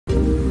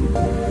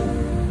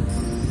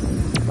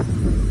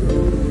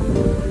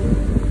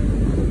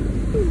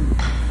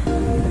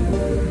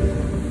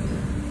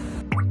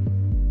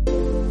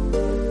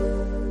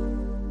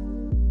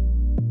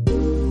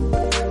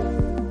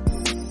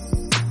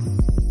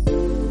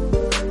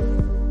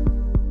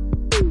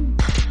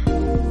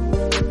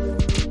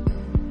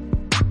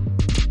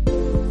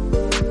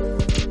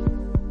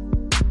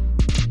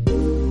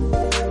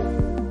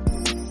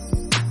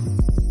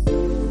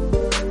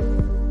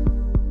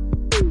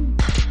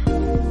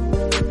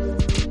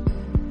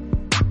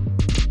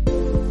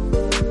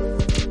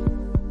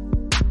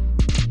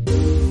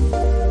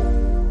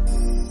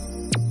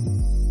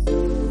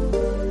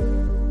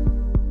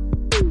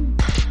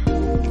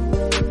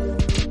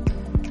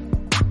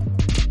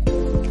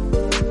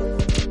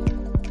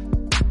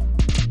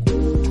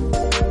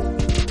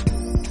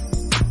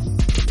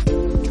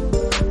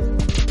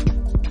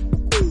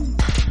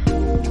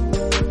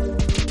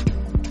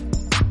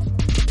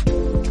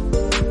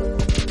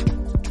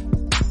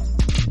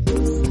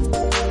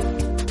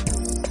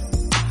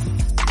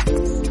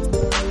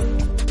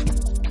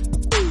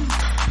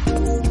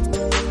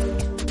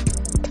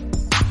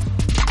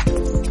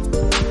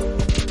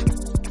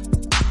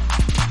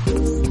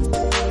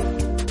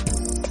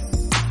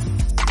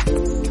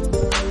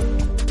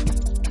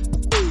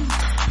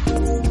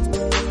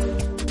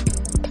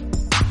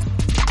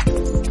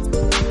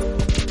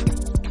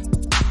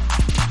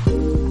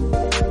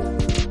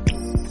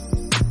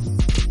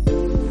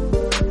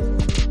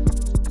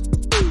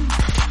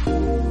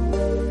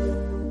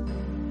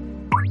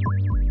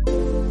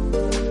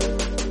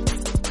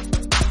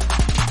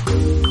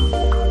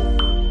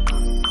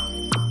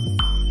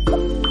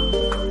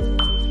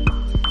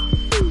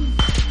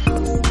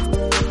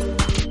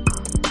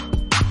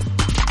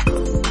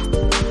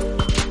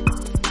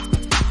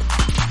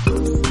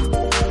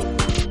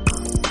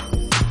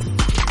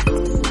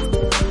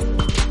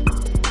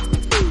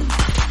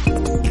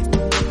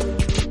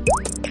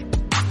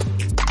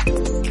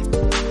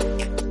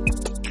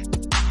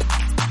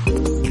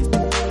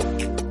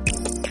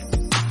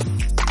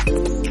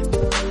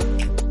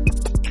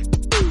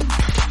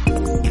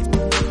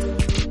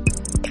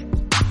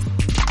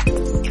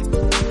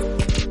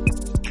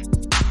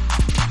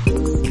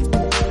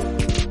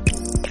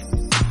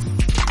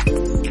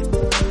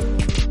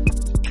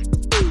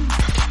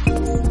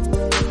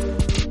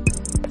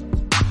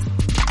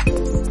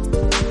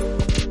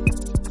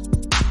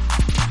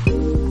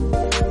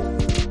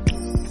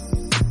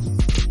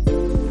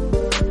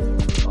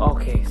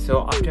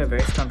after a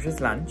very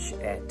scrumptious lunch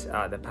at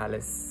the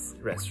Palace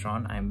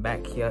restaurant, I'm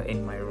back here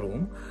in my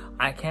room.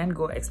 I can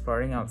go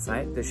exploring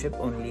outside. The ship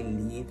only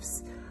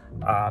leaves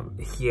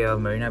here,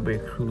 Marina Bay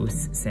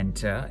Cruise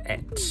Center at...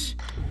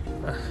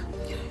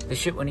 the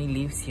ship only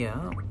leaves here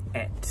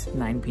at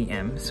 9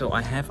 PM, so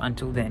I have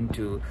until then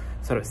to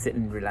sort of sit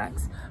and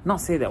relax. Not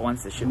say that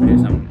once the ship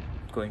leaves, I'm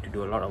going to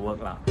do a lot of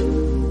work lah.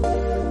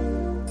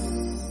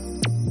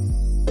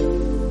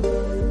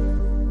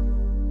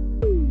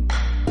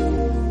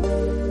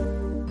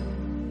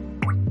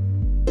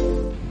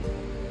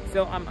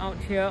 So I'm out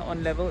here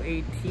on level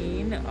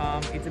 18.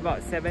 It's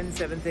about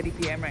 7:30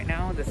 PM right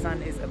now. The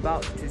sun is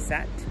about to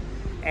set,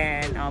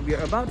 and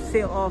we're about to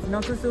sail off.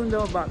 Not so soon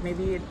though, but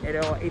maybe at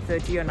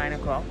 8:30 or 9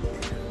 o'clock.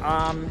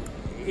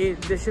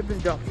 The ship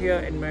is docked here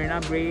in Marina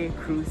Bay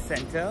Cruise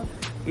Center.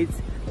 It's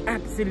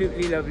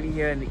absolutely lovely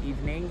here in the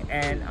evening,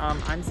 and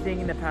I'm staying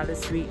in the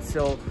Palace Suite,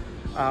 so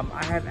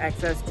I have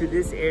access to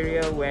this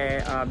area where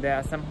there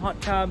are some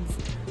hot tubs,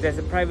 there's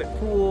a private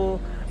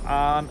pool,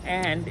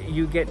 and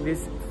you get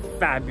this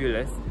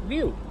fabulous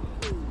view.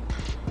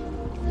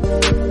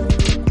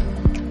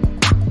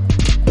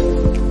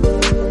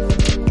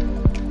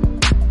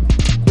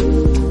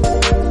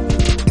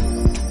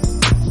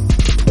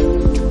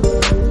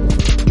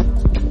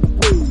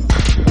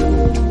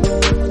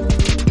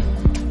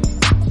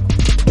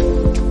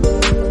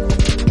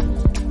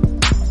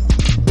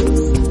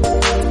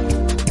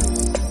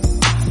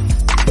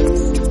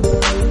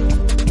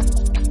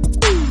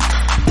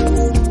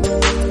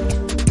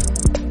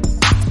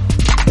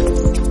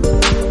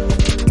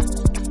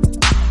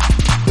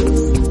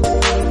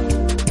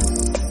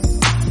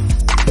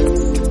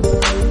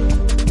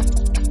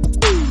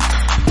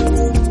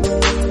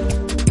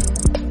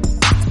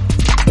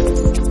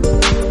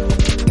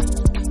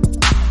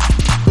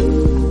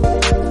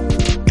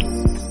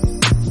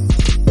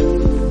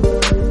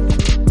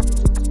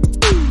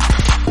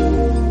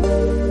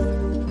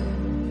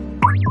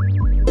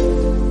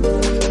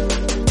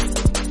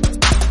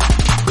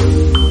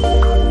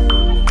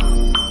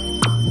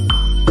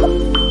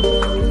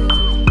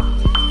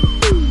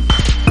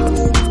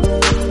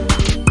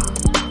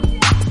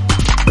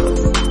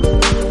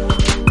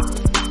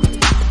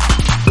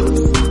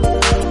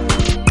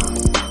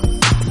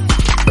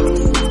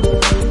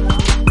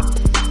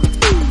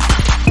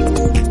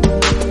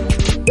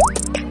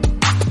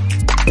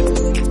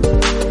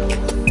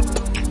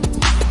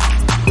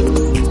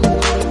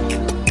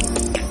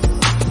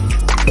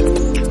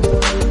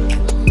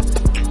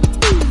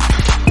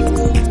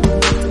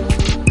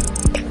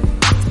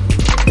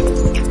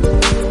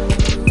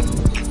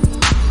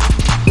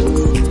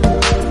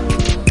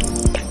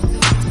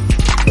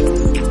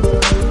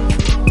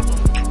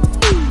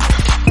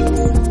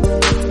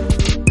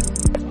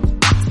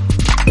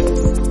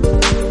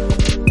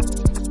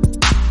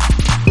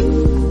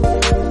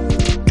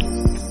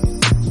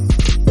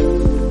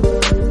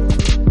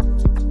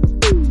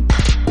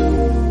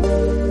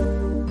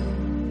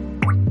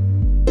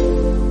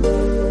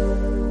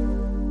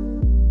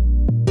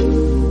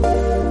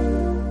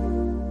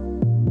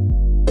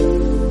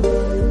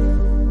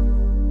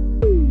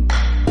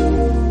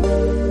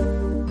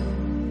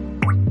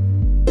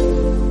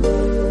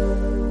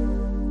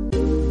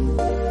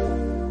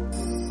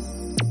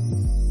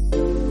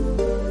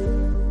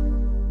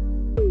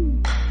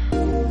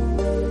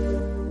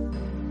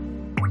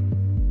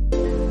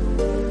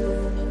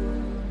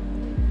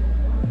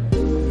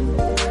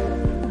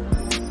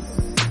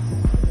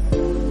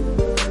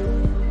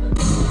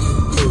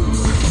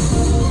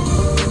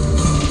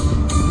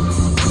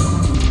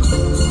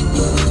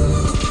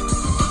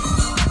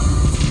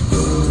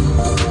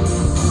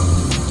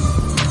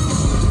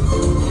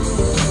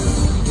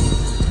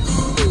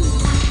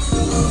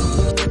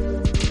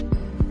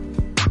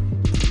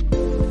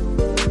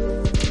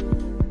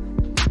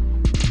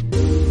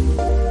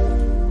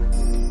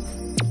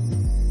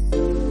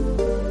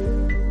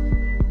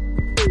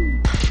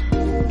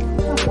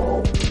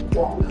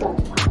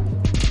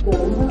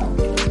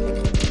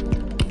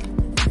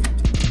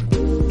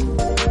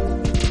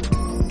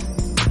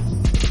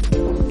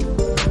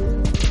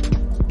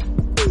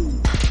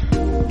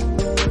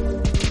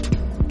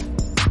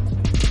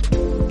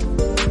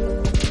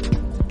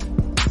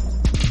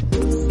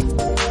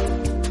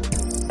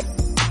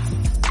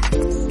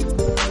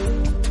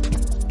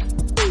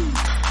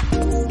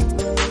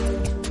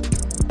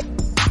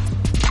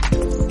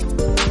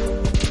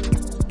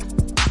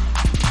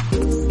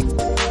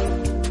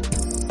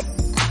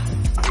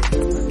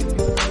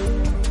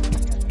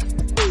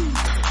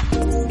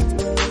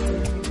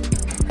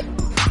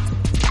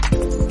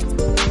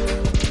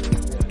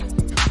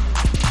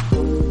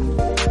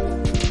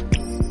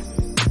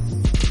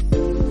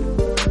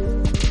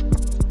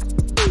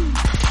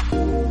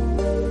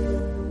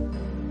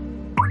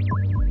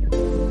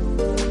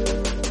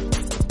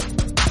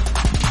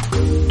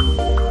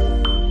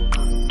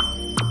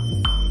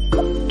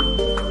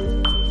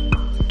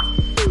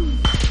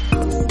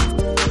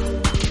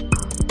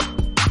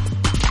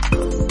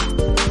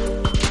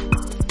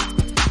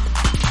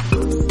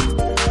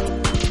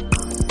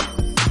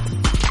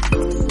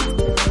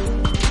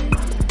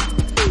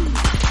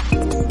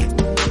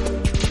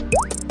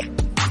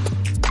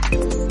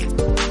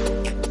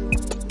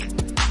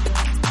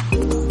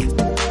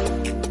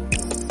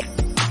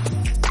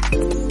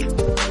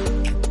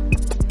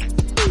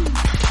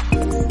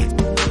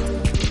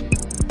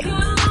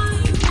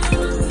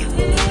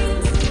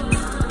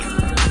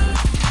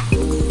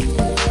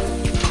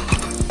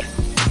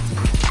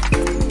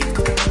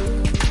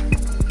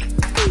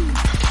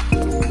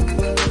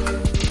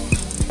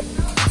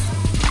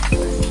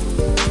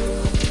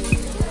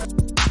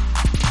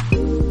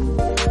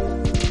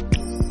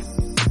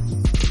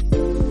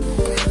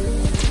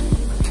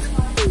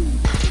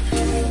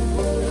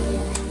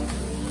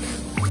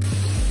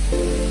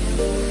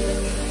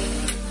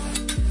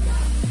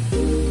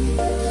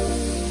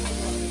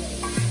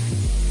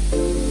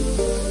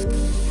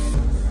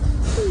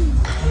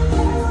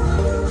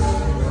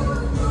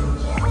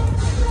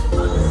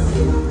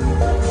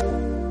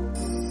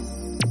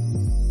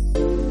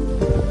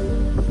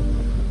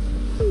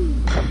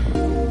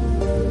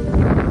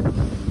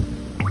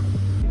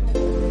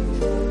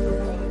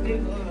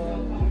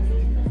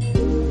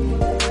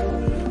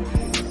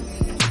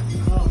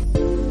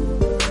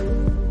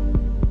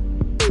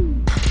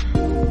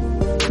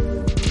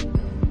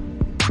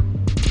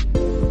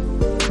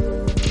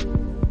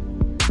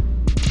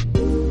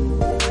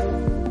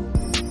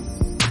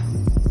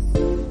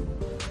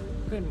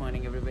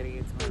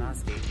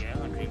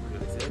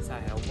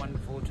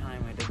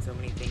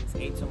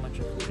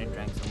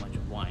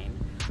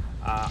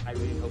 I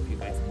really hope you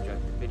guys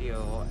enjoyed the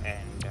video,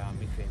 and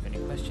if you have any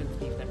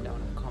questions, leave them down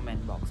in the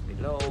comment box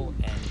below,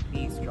 and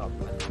please drop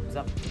a thumbs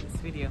up to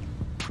this video.